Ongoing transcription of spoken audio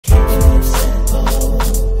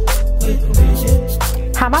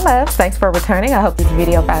my loves, thanks for returning. I hope this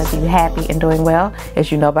video finds you happy and doing well.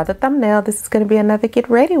 As you know by the thumbnail, this is going to be another get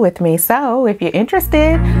ready with me. So if you're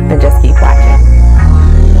interested, then just keep watching.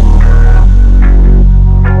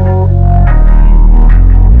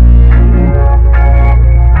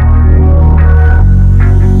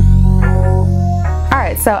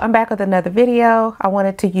 So I'm back with another video. I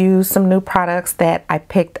wanted to use some new products that I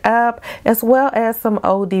picked up, as well as some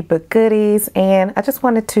oldie but goodies, and I just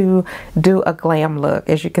wanted to do a glam look.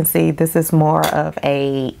 As you can see, this is more of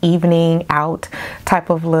a evening out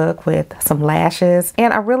type of look with some lashes,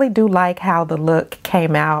 and I really do like how the look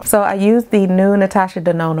came out. So I used the new Natasha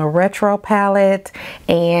Denona Retro palette,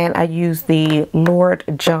 and I used the Lord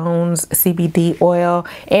Jones CBD oil,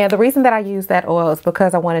 and the reason that I used that oil is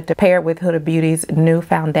because I wanted to pair it with Huda Beauty's new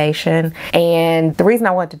foundation, and the reason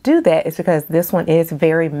I wanted to do that is because this one is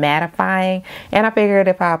very mattifying, and I figured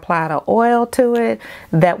if I applied an oil to it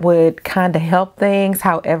that would kind of help things.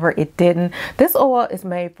 However, it didn't. This oil is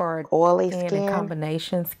made for oily skin and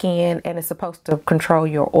combination skin, and it's supposed to control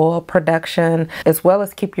your oil production as well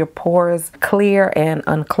as keep your pores clear and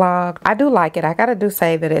unclogged. I do like it. I gotta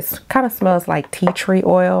say that it kind of smells like tea tree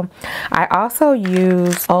oil. I also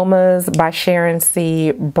use UOMA By Sharon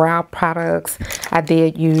C brow products. I did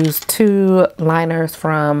use 2 liners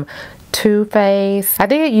from Too Faced. I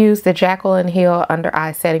did use the Jaclyn Hill under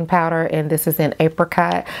eye setting powder, and this is in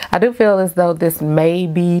apricot. I do feel as though this may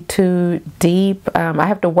be too deep. I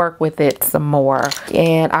have to work with it some more.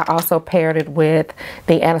 And I also paired it with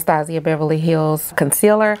the Anastasia Beverly Hills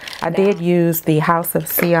concealer. I did use the House of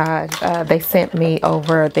C.R.E.A.M. They sent me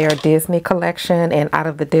over their Disney collection, and out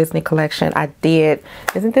of the Disney collection I did,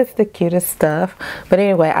 isn't this the cutest stuff? But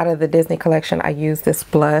anyway, out of the Disney collection I used this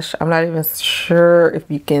blush. I'm not even sure if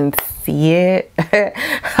you can see it.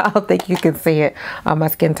 I don't think you can see it on my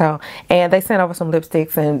skin tone. And they sent over some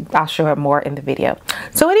lipsticks, and I'll show it more in the video.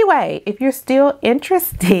 So anyway, if you're still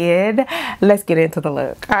interested, let's get into the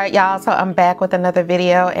look. All right, y'all, so I'm back with another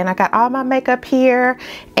video, and I got all my makeup here.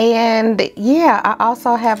 And yeah, I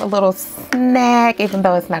also have a little snack, even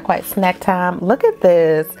though it's not quite snack time. Look at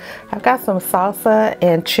this. I've got some salsa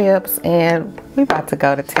and chips, and we about to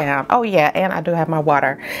go to town. Oh yeah, and I do have my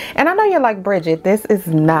water. And I know you're like, Bridget, this is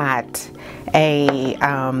not a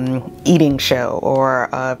eating show or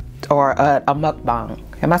a mukbang.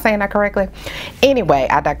 Am I saying that correctly? Anyway,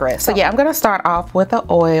 I digress. So yeah, I'm gonna start off with the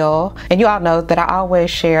oil, and you all know that I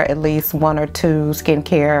always share at least 1 or 2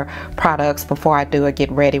 skincare products before I do a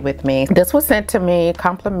get ready with me. This was sent to me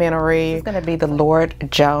complimentary. It's gonna be the Lord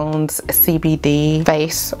Jones CBD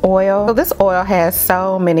face oil. So this oil has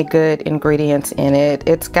so many good ingredients in it.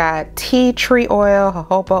 It's got tea tree oil,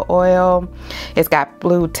 jojoba oil, it's got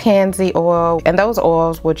blue tansy oil, and those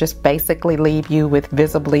oils will just basically leave you with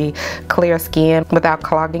visibly clear skin without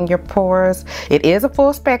clogging your pores. It is a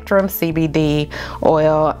full spectrum CBD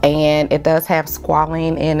oil, and it does have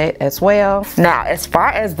squalene in it as well. Now, as far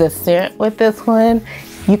as the scent with this one,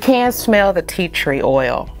 you can smell the tea tree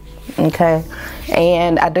oil, okay?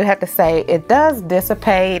 And I do have to say, it does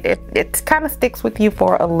dissipate. It kind of sticks with you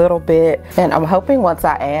for a little bit, and I'm hoping once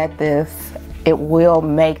I add this, it will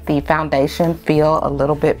make the foundation feel a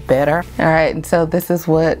little bit better. All right, and so this is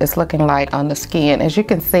what it's looking like on the skin. As you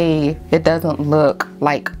can see, it doesn't look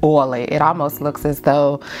like oily. It almost looks as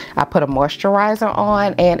though I put a moisturizer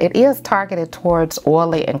on, and it is targeted towards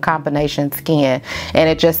oily and combination skin. And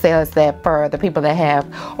it just says that for the people that have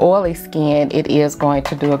oily skin, it is going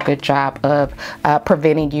to do a good job of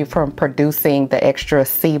preventing you from producing the extra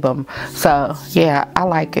sebum. So yeah, I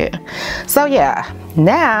like it. So yeah,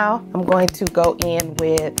 now I'm going to go in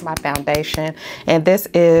with my foundation, and this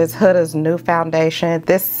is Huda's new foundation.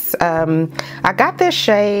 This I got this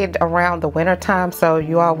shade around the winter time, so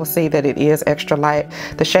you all will see that it is extra light.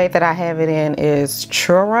 The shade that I have it in is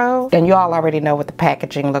Churro, and you all already know what the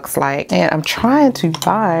packaging looks like. And I'm trying to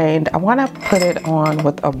find, I want to put it on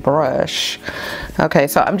with a brush. Okay,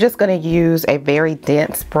 so I'm just going to use a very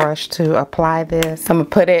dense brush to apply this. I'm going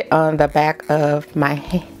to put it on the back of my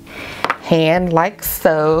hand like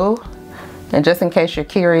so. And just in case you're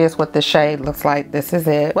curious what the shade looks like, this is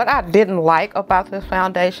it. What I didn't like about this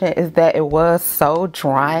foundation is that it was so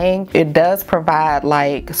drying. It does provide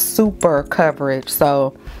like super coverage.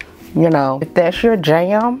 So, you know, if that's your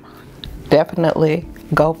jam, definitely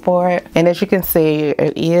go for it. And as you can see,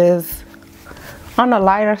 it is on the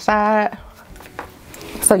lighter side.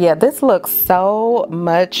 So yeah, this looks so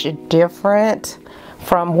much different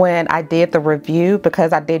from when I did the review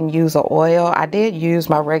because I didn't use an oil. I did use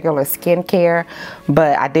my regular skincare,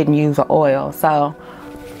 but I didn't use an oil. So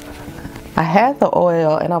I had the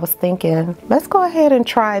oil and I was thinking, let's go ahead and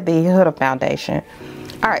try the Huda foundation.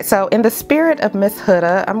 Alright, so in the spirit of Miss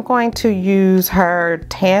Huda, I'm going to use her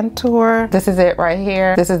Tantour. This is it right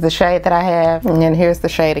here. This is the shade that I have, and then here's the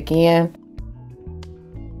shade again.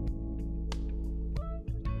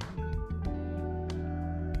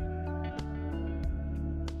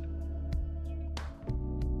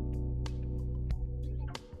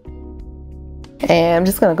 And I'm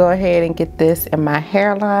just gonna go ahead and get this in my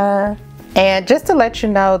hairline. And just to let you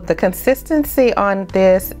know, the consistency on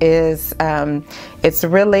this is, it's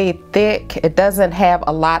really thick. It doesn't have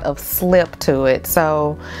a lot of slip to it.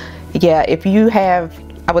 So yeah, if you have,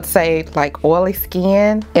 I would say, like oily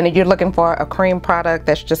skin, and if you're looking for a cream product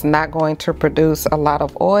that's just not going to produce a lot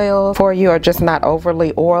of oil for you, or just not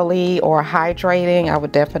overly oily or hydrating, I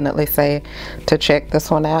would definitely say to check this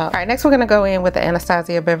one out. All right, next we're gonna go in with the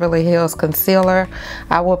Anastasia Beverly Hills concealer.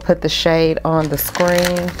 I will put the shade on the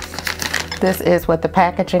screen. This is what the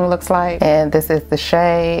packaging looks like, and this is the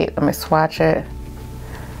shade. Let me swatch it.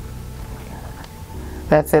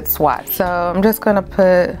 That's it, swatch. So I'm just gonna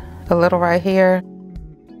put a little right here,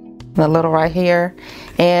 and a little right here,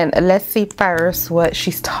 and let's see first what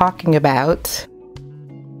she's talking about.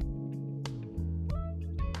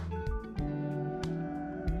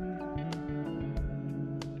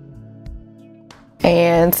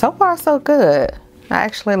 And so far so good. I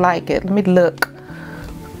actually like it. Let me look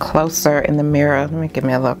closer in the mirror. Let me give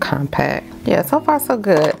me a little compact. Yeah, so far so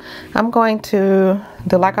good. I'm going to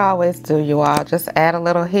do like I always do, you all. Just add a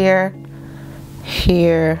little here,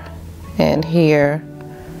 here, and here.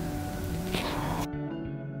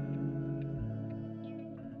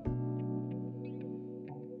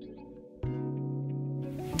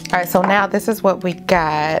 All right, so now this is what we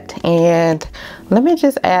got, and let me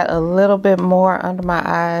just add a little bit more under my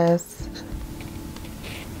eyes.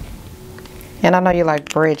 And I know you're like,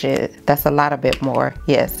 Bridget, that's a lot of bit more.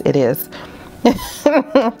 Yes, it is.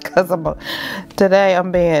 Because today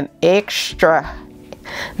I'm being extra.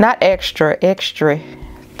 Not extra, extra.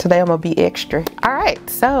 Today I'm gonna be extra. All right,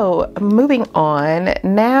 so moving on.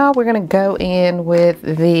 Now we're gonna go in with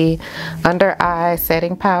the under eye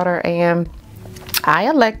setting powder, and I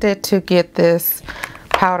elected to get this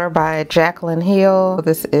powder by Jaclyn Hill.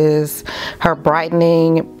 This is her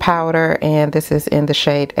brightening powder, and this is in the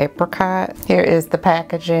shade Apricot. Here is the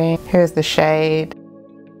packaging. Here's the shade.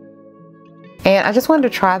 And I just wanted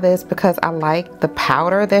to try this because I like the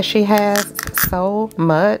powder that she has so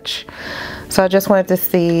much. So I just wanted to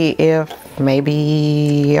see if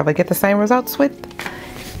maybe I would get the same results with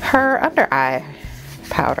her under eye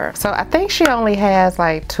powder. So I think she only has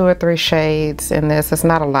like 2 or 3 shades in this. It's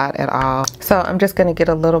not a lot at all. So I'm just gonna get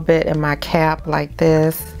a little bit in my cap like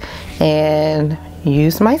this and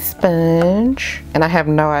use my sponge. And I have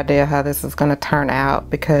no idea how this is gonna turn out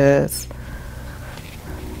because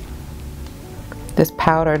this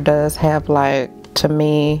powder does have, like, to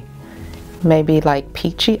me, maybe like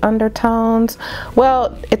peachy undertones.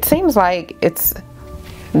 Well, it seems like it's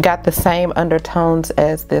got the same undertones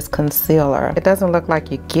as this concealer. It doesn't look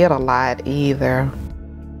like you get a lot either.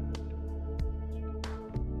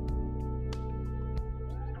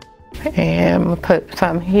 And I'm gonna put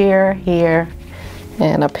some here, here,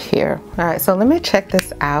 and up here. All right, so let me check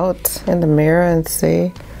this out in the mirror and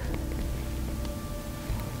see.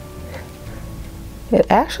 It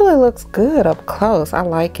actually looks good up close. I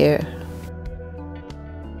like it.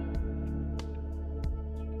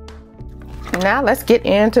 Now let's get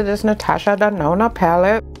into this Natasha Denona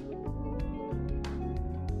palette.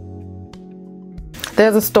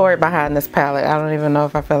 There's a story behind this palette. I don't even know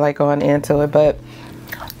if I feel like going into it, but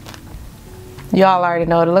y'all already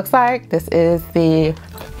know what it looks like. This is the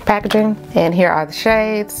packaging, and here are the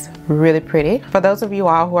shades. Really pretty. For those of you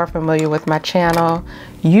all who are familiar with my channel,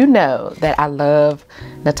 you know that I love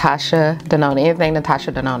Natasha Denona. Anything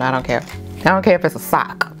Natasha Denona, I don't care. I don't care if it's a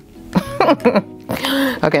sock.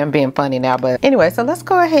 Okay, I'm being funny now, but anyway, so let's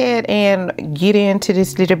go ahead and get into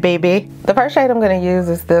this little baby. The first shade I'm gonna use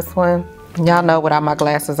is this one. Y'all know without my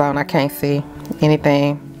glasses on, I can't see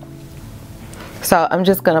anything. So I'm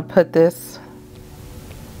just gonna put this.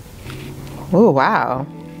 Ooh, wow.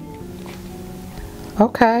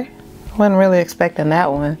 Okay, wasn't really expecting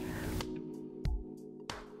that one.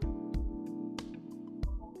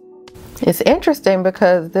 It's interesting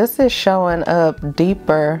because this is showing up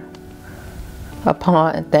deeper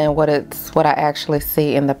upon than what I actually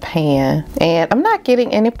see in the pan, and I'm not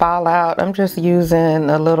getting any fallout. I'm just using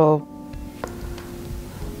a little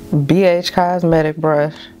BH cosmetic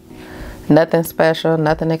brush. Nothing special,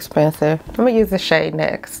 nothing expensive. I'm gonna use the shade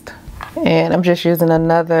next, and I'm just using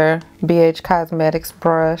another BH Cosmetics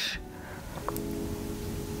brush.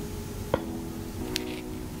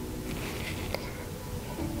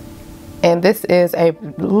 And this is a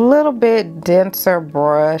little bit denser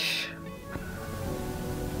brush.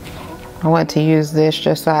 I want to use this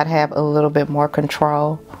just so I'd have a little bit more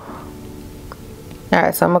control.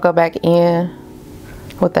 Alright, so I'm going to go back in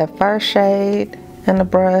with that first shade and the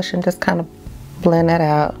brush and just kind of blend that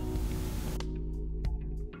out.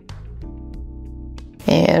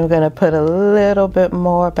 And I'm going to put a little bit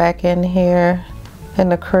more back in here in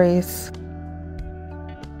the crease.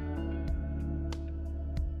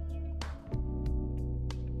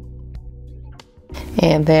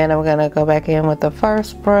 And then I'm going to go back in with the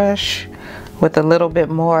first brush with a little bit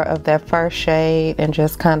more of that first shade and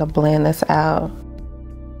just kind of blend this out.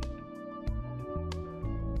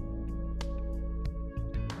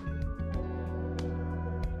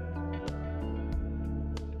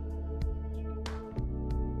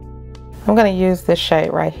 I'm going to use this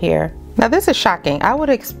shade right here. Now this is shocking. I would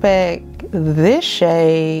expect this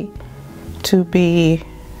shade to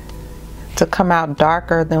come out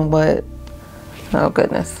darker than what, oh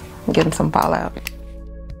goodness, I'm getting some fallout.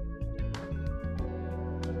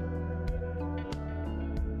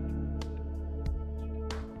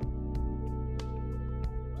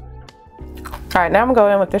 All right, now I'm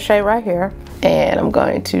going in with the shade right here, and I'm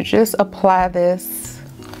going to just apply this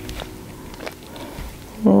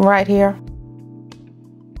right here.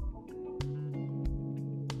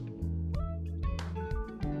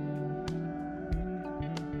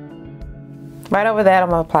 Right over that, I'm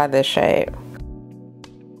gonna apply this shade.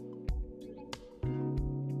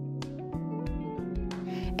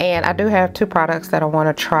 And I do have two products that I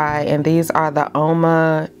want to try, and these are the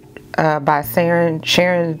UOMA by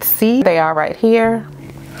Sharon C. They are right here.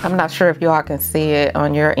 I'm not sure if you all can see it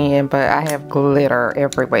on your end, but I have glitter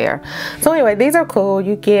everywhere. So anyway, these are cool.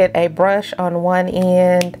 You get a brush on one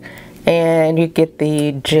end and you get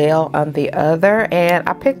the gel on the other. And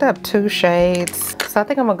I picked up two shades. So I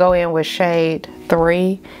think I'm gonna go in with shade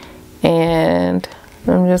 3, and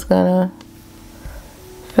I'm just gonna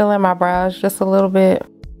fill in my brows just a little bit.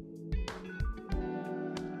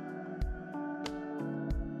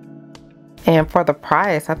 And for the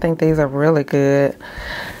price, I think these are really good.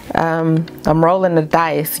 I'm rolling the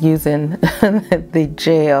dice using the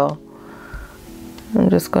gel. I'm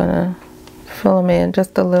just gonna fill them in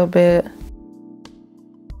just a little bit.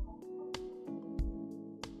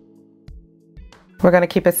 We're gonna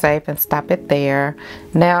keep it safe and stop it there.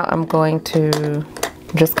 Now I'm going to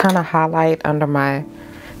just kind of highlight under my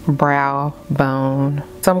brow bone.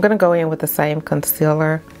 So I'm gonna go in with the same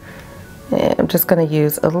concealer. And I'm just going to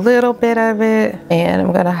use a little bit of it, and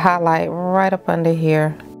I'm going to highlight right up under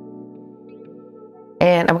here.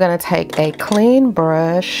 And I'm going to take a clean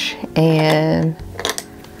brush and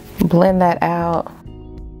blend that out.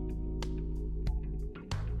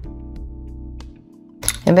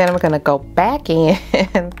 And then I'm going to go back in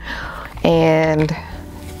and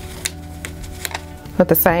with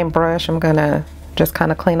the same brush, I'm going to just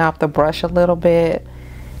kind of clean off the brush a little bit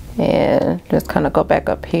and just kind of go back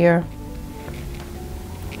up here.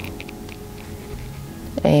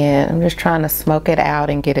 And I'm just trying to smoke it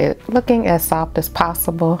out and get it looking as soft as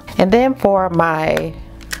possible. And then for my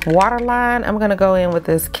waterline, I'm gonna go in with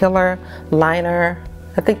this killer liner.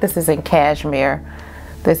 I think this is in cashmere.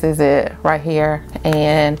 This is it right here.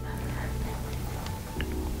 And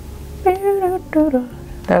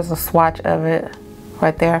there's a swatch of it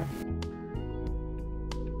right there.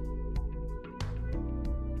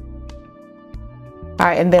 All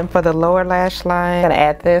right, and then for the lower lash line, I'm gonna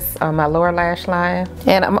add this on my lower lash line.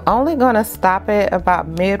 And I'm only gonna stop it about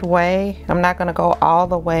midway. I'm not gonna go all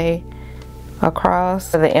the way across.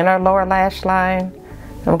 For the inner lower lash line,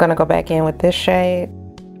 I'm gonna go back in with this shade.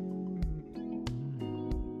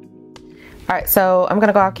 All right, so I'm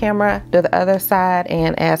gonna go off camera, do the other side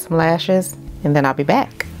and add some lashes, and then I'll be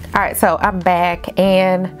back. All right, so I'm back,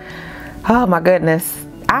 and oh my goodness.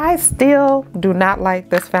 I still do not like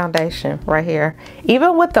this foundation right here.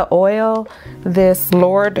 Even with the oil, this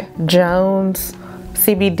Lord Jones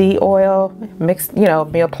CBD oil mixed, you know,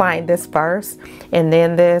 me applying this first and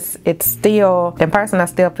then this, it's still, in person I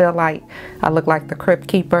still feel like I look like the Crypt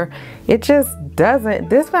Keeper. It just doesn't,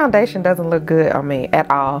 this foundation doesn't look good on me at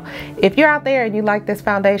all. If you're out there and you like this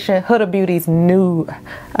foundation, Huda Beauty's new,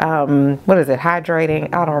 what is it,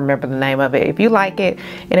 hydrating, I don't remember the name of it. If you like it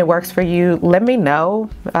and it works for you, let me know.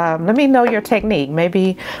 Let me know your technique.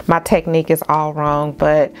 Maybe my technique is all wrong,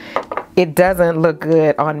 but it doesn't look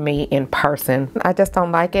good on me in person. I just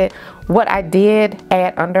don't like it. What I did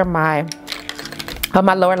add under my on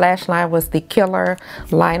my lower lash line was the Killer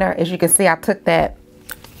Liner. As you can see, I took that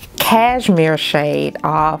cashmere shade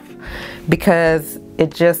off because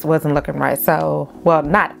it just wasn't looking right. So, well,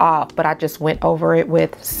 not off, but I just went over it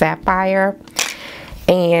with Sapphire.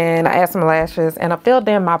 And I added some lashes, and I filled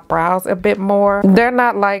in my brows a bit more. They're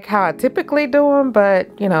not like how I typically do them,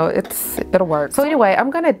 but you know, it'll work. So anyway, I'm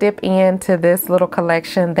gonna dip into this little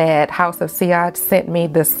collection that House of C.R.E.A.M sent me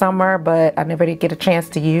this summer, but I never did get a chance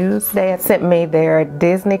to use. They had sent me their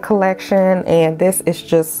Disney collection, and this is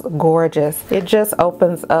just gorgeous. It just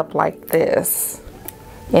opens up like this.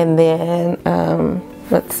 And then,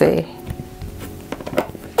 let's see.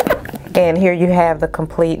 And here you have the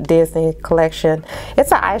complete Disney collection.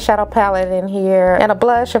 It's an eyeshadow palette in here and a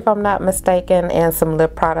blush if I'm not mistaken, and some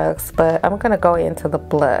lip products, but I'm gonna go into the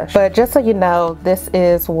blush. But just so you know, this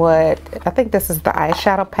is what, I think this is the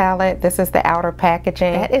eyeshadow palette. This is the outer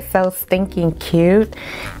packaging. That is so stinking cute.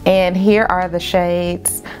 And here are the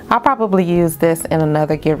shades. I'll probably use this in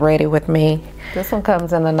another get ready with me. This one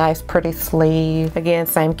comes in a nice pretty sleeve. Again,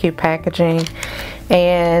 same cute packaging.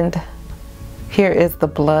 And here is the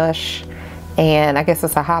blush, and I guess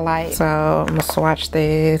it's a highlight. So I'm gonna swatch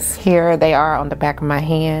these. Here they are on the back of my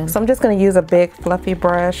hand. So I'm just gonna use a big fluffy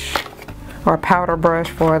brush or powder brush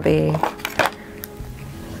for the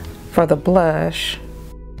blush.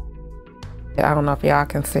 I don't know if y'all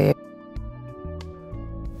can see it.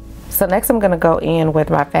 So next I'm gonna go in with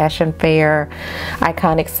my Fashion Fair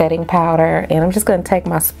Iconic Setting Powder, and I'm just gonna take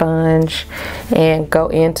my sponge and go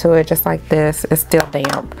into it just like this. It's still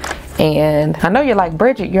damp. And I know you're like,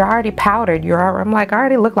 Bridget, you're already powdered. I'm like, I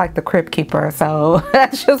already look like the Crypt Keeper. So I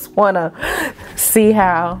just wanna see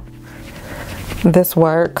how this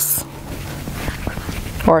works,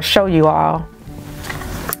 or show you all.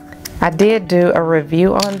 I did do a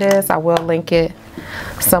review on this. I will link it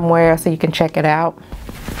somewhere so you can check it out.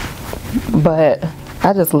 But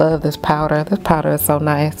I just love this powder. This powder is so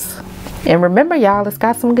nice. And remember, y'all, it's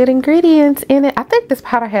got some good ingredients in it. I think this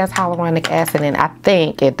powder has hyaluronic acid in it. I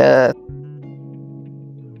think it does.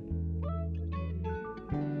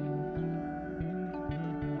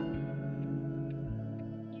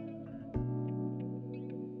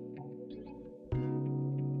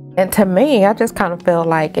 And to me, I just kind of feel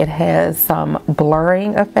like it has some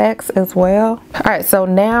blurring effects as well. All right, so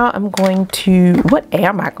now I'm going to, what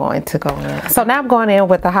am I going to go in? So now I'm going in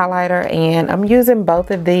with the highlighter, and I'm using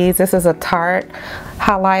both of these. This is a Tarte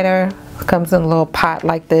highlighter. It comes in a little pot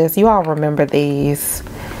like this. You all remember these.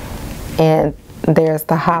 And there's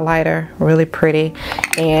the highlighter, really pretty.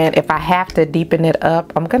 And if I have to deepen it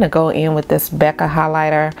up, I'm gonna go in with this BECCA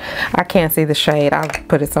highlighter. I can't see the shade. I'll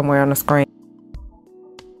put it somewhere on the screen.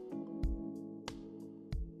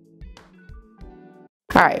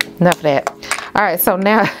 All right, enough of that. All right, so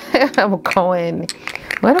now I'm going,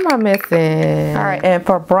 what am I missing? All right, and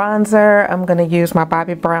for bronzer, I'm gonna use my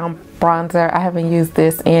Bobbi Brown bronzer. I haven't used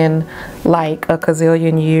this in like a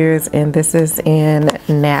gazillion years, and this is in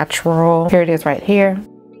Natural. Here it is right here.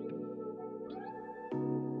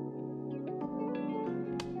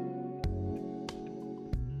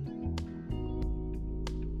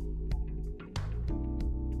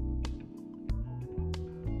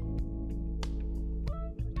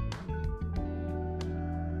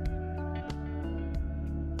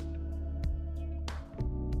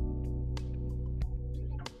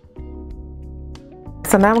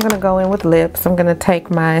 So now I'm going to go in with lips. I'm going to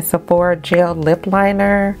take my Sephora Gel Lip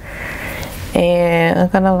Liner, and I'm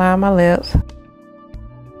going to line my lips.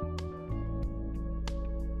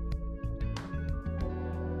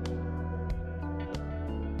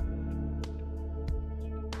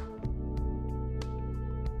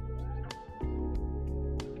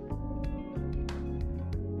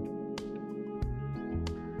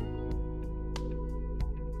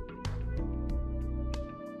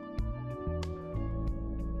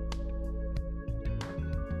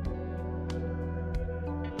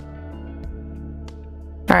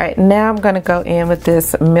 All right, now I'm gonna go in with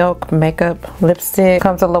this Milk Makeup lipstick.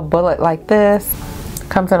 Comes a little bullet like this.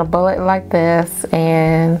 Comes in a bullet like this,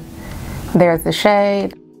 and there's the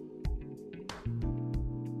shade.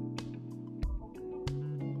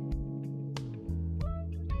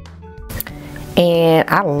 And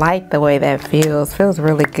I like the way that feels. Feels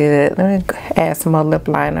really good. Let me add some more lip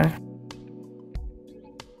liner.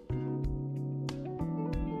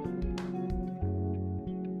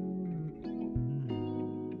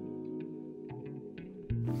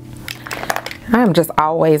 I'm just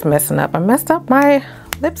always messing up. I messed up my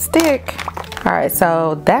lipstick. All right,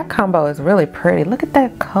 so that combo is really pretty. Look at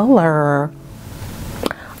that color.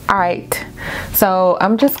 All right, so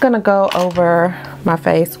I'm just gonna go over my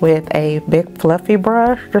face with a big fluffy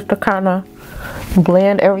brush just to kind of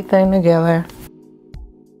blend everything together.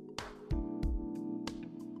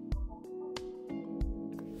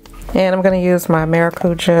 And I'm going to use my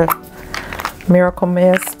Maracuja Miracle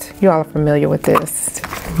Mist. You all are familiar with this.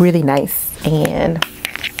 Really nice. And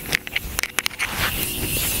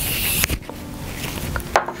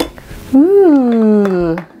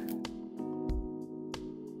ooh.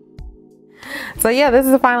 So yeah, this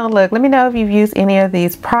is the final look. Let me know if you've used any of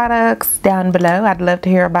these products down below. I'd love to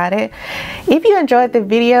hear about it. If you enjoyed the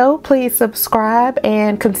video, please subscribe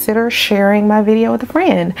and consider sharing my video with a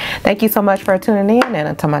friend. Thank you so much for tuning in, and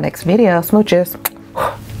until my next video, smooches.